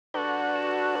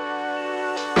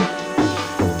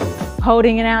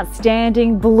Holding an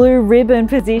outstanding blue ribbon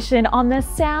position on the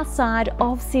south side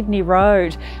of Sydney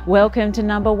Road. Welcome to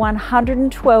number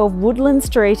 112 Woodland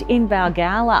Street in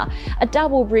Balgowlah. A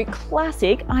double brick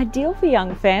classic, ideal for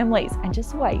young families. And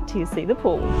just wait till you see the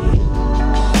pool.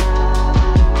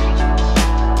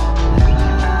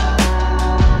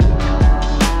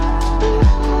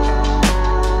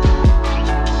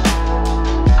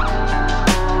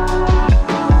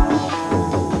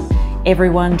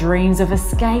 Everyone dreams of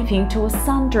escaping to a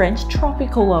sun-drenched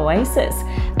tropical oasis.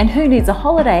 And who needs a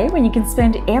holiday when you can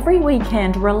spend every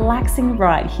weekend relaxing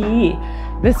right here?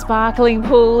 The sparkling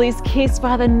pool is kissed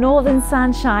by the northern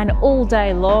sunshine all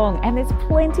day long, and there's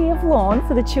plenty of lawn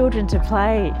for the children to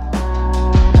play.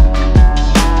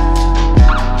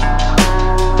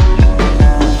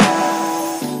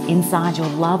 Inside, you'll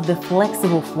love the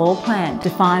flexible floor plan.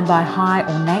 Defined by high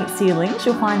ornate ceilings,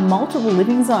 you'll find multiple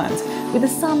living zones with a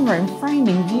sunroom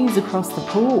framing views across the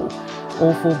pool.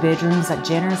 All 4 bedrooms are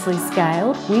generously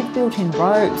scaled with built-in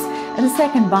robes, and the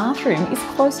second bathroom is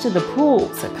close to the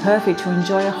pool, so perfect to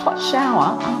enjoy a hot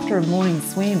shower after a morning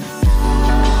swim.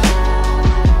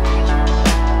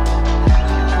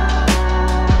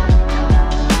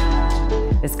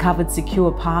 There's covered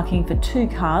secure parking for 2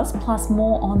 cars plus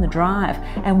more on the drive,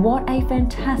 and what a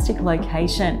fantastic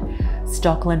location.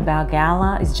 Stockland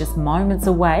Balgowlah is just moments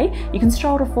away. You can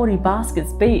stroll to 40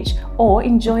 Baskets Beach or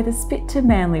enjoy the Spit to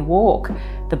Manly walk.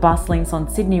 The bus links on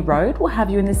Sydney Road will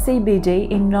have you in the CBD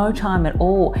in no time at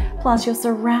all, plus you're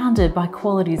surrounded by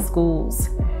quality schools.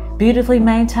 Beautifully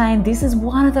maintained, this is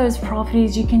one of those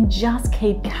properties you can just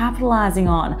keep capitalising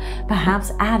on,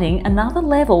 perhaps adding another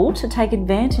level to take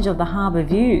advantage of the harbour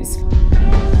views.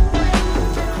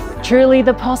 Truly,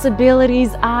 the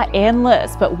possibilities are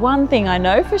endless, but one thing I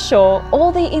know for sure,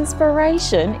 all the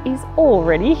inspiration is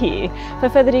already here. For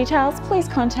further details, please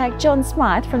contact John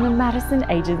Smythe from the Madison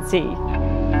agency.